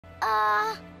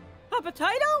A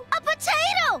potato? A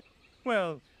potato!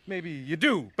 Well, maybe you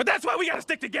do, but that's why we gotta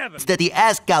stick together. That the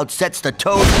Ask-Out sets the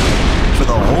tone for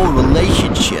the whole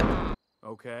relationship.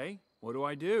 Okay, what do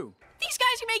I do? These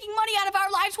guys are making money out of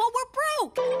our lives while we're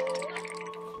broke.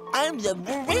 I'm the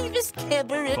bravest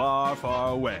camper in... Far,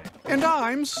 far away. And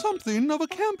I'm something of a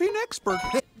camping expert.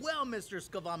 Well, Mr.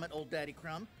 Scavomit, old Daddy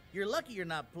Crumb, you're lucky you're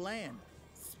not planned.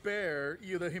 Spare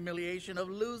you the humiliation of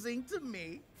losing to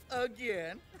me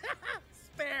again.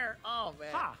 Spare, oh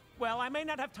man. Ha! Well, I may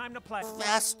not have time to play.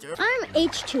 Faster. I'm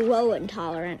H2O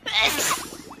intolerant.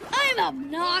 I'm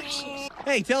obnoxious.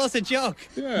 Hey, tell us a joke.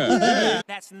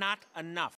 That's not enough.